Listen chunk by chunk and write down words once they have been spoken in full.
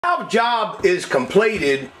valve job is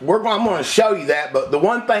completed. I'm going to show you that, but the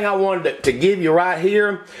one thing I wanted to give you right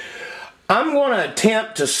here, I'm going to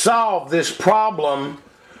attempt to solve this problem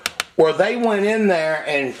where they went in there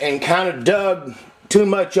and kind of dug too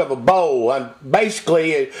much of a bowl.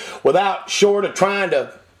 Basically, without short of trying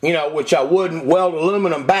to, you know, which I wouldn't, weld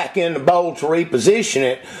aluminum back in the bowl to reposition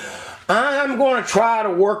it, I'm going to try to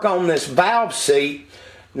work on this valve seat.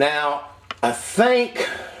 Now, I think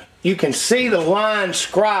you can see the line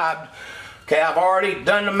scribed. Okay, I've already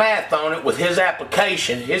done the math on it with his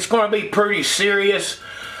application. It's going to be pretty serious.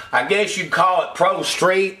 I guess you'd call it Pro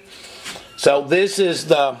Street. So this is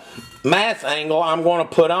the math angle I'm going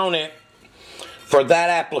to put on it for that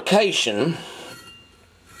application,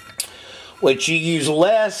 which you use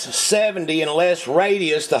less 70 and less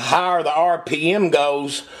radius the higher the RPM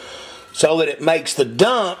goes, so that it makes the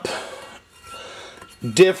dump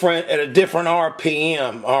different at a different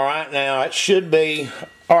RPM. Alright, now it should be,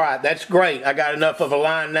 alright, that's great. I got enough of a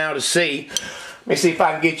line now to see. Let me see if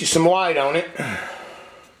I can get you some light on it.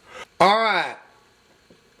 Alright,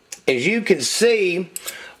 as you can see,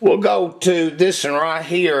 we'll go to this one right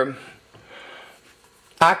here.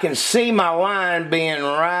 I can see my line being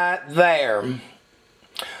right there.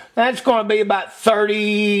 That's going to be about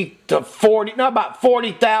 30 to 40, no, about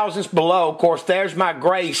 40 thousandths below. Of course, there's my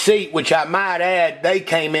gray seat, which I might add, they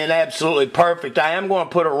came in absolutely perfect. I am going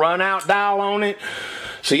to put a runout dial on it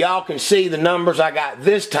so y'all can see the numbers I got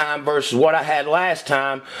this time versus what I had last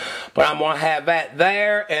time. But I'm going to have that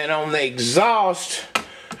there, and on the exhaust,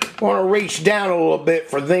 I'm going to reach down a little bit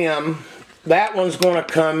for them. That one's going to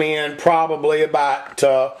come in probably about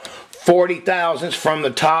 40 thousandths from the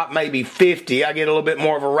top, maybe 50. I get a little bit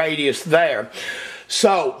more of a radius there.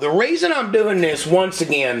 So the reason I'm doing this, once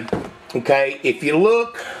again, okay, if you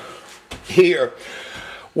look here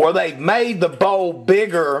where they've made the bowl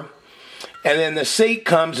bigger and then the seat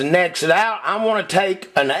comes and necks it out, I want to take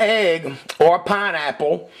an egg or a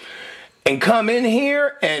pineapple and come in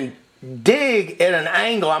here and dig at an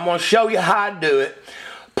angle. I'm going to show you how I do it.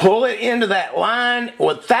 Pull it into that line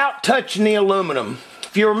without touching the aluminum.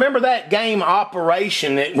 If you remember that game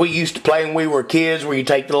Operation that we used to play when we were kids, where you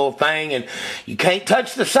take the little thing and you can't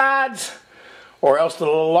touch the sides or else the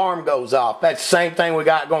little alarm goes off. That's the same thing we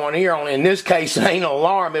got going here, only in this case it ain't an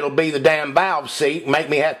alarm, it'll be the damn valve seat, make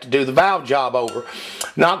me have to do the valve job over.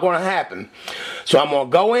 Not going to happen. So I'm going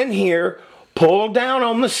to go in here, pull down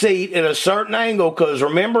on the seat at a certain angle, because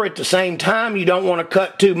remember, at the same time, you don't want to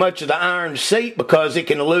cut too much of the iron seat because it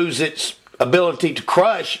can lose its ability to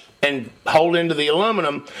crush and hold into the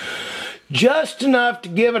aluminum. Just enough to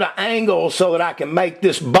give it an angle so that I can make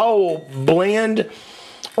this bowl blend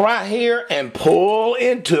right here and pull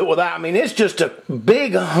into it without, I mean, it's just a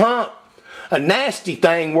big hump, a nasty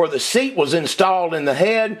thing where the seat was installed in the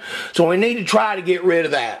head, so we need to try to get rid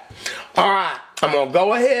of that. Alright, I'm going to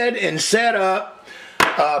go ahead and set up,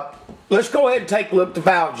 let's go ahead and take a look at the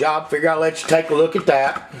valve job. Figure I'll let you take a look at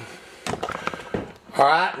that.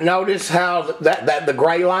 Alright, notice how that the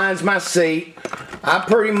gray line's my seat. I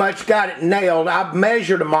pretty much got it nailed. I've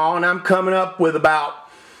measured them all and I'm coming up with about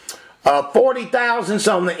 40 thousandths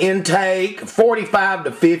on the intake, 45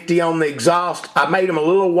 to 50 on the exhaust. I made them a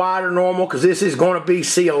little wider than normal because this is going to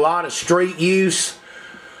see a lot of street use.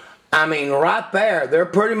 I mean, right there, they're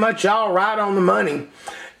pretty much all right on the money.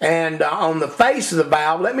 And on the face of the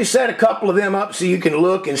valve, let me set a couple of them up so you can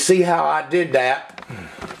look and see how I did that.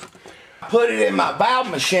 Put it in my valve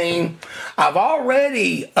machine. I've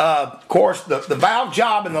already, of course, the valve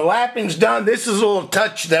job and the lapping's done. This is a little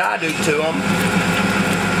touch that I do to them.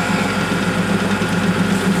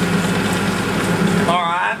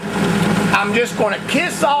 Alright, I'm just going to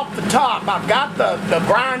kiss off the top. I've got the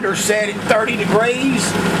grinder set at 30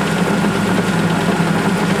 degrees.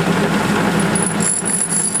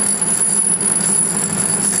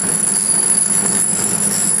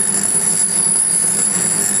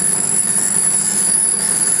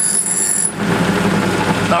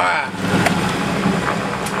 Alright.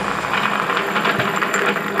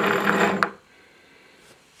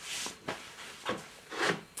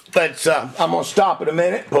 I'm going to stop it a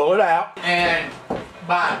minute, pull it out, and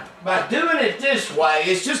by doing it this way,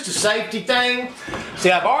 it's just a safety thing.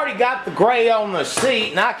 See, I've already got the gray on the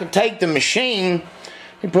seat, and I can take the machine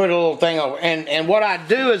and put a little thing over. And what I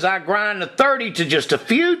do is I grind the 30 to just a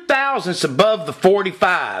few thousandths above the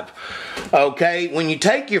 45. Okay, when you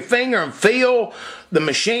take your finger and feel the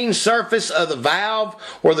machine surface of the valve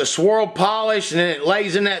or the swirl polish and then it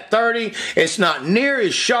lays in that 30, it's not near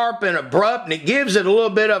as sharp and abrupt, and it gives it a little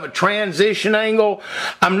bit of a transition angle.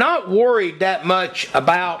 I'm not worried that much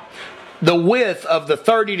about the width of the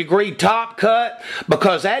 30-degree top cut,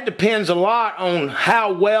 because that depends a lot on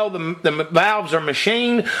how well the valves are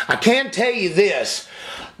machined. I can tell you this,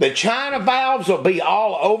 the China valves will be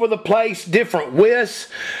all over the place, different widths,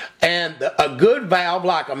 and a good valve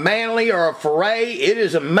like a Manley or a Foray, it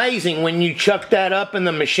is amazing when you chuck that up in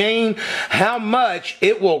the machine how much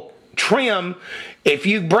it will trim. If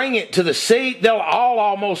you bring it to the seat, they'll all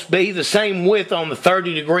almost be the same width on the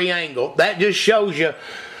 30-degree angle. That just shows you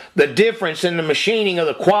the difference in the machining of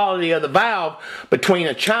the quality of the valve between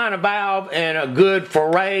a China valve and a good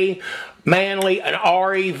Foray, Manley, an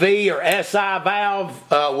REV or SI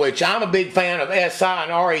valve, which I'm a big fan of SI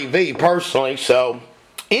and REV personally. So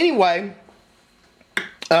anyway,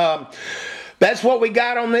 that's what we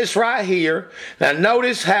got on this right here. Now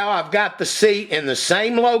notice how I've got the seat in the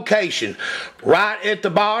same location. Right at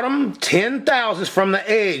the bottom, 10 thousandths from the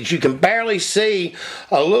edge. You can barely see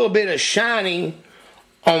a little bit of shining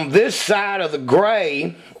on this side of the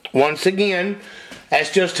gray. Once again,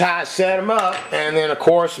 that's just how I set them up. And then of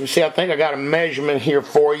course, you see, I think I got a measurement here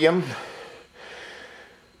for you.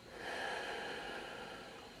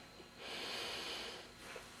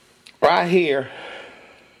 Right here.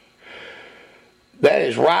 That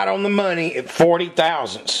is right on the money at 40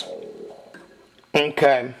 thousandths.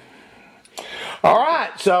 Okay.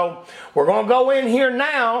 Alright, so we're going to go in here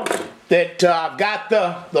now that I've got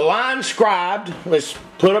the line scribed. Let's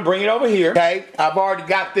bring it over here. Okay, I've already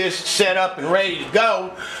got this set up and ready to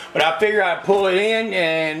go, but I figure I'd pull it in,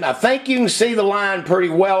 and I think you can see the line pretty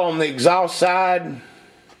well on the exhaust side.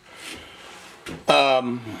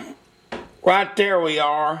 Right there we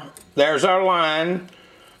are. There's our line.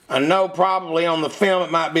 I know probably on the film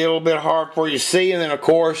it might be a little bit hard for you to see, and then of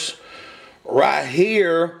course right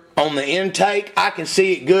here on the intake I can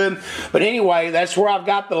see it good. But anyway, that's where I've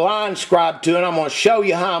got the line scribed to, and I'm going to show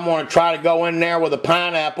you how I'm going to try to go in there with a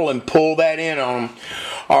pineapple and pull that in on them.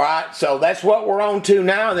 Alright, so that's what we're on to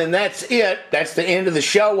now, and then that's it. That's the end of the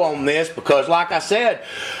show on this, because like I said,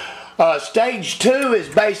 stage 2 is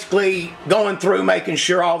basically going through making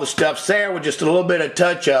sure all the stuff's there with just a little bit of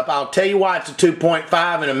touch up. I'll tell you why it's a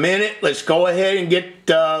 2.5 in a minute. Let's go ahead and get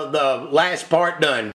the last part done.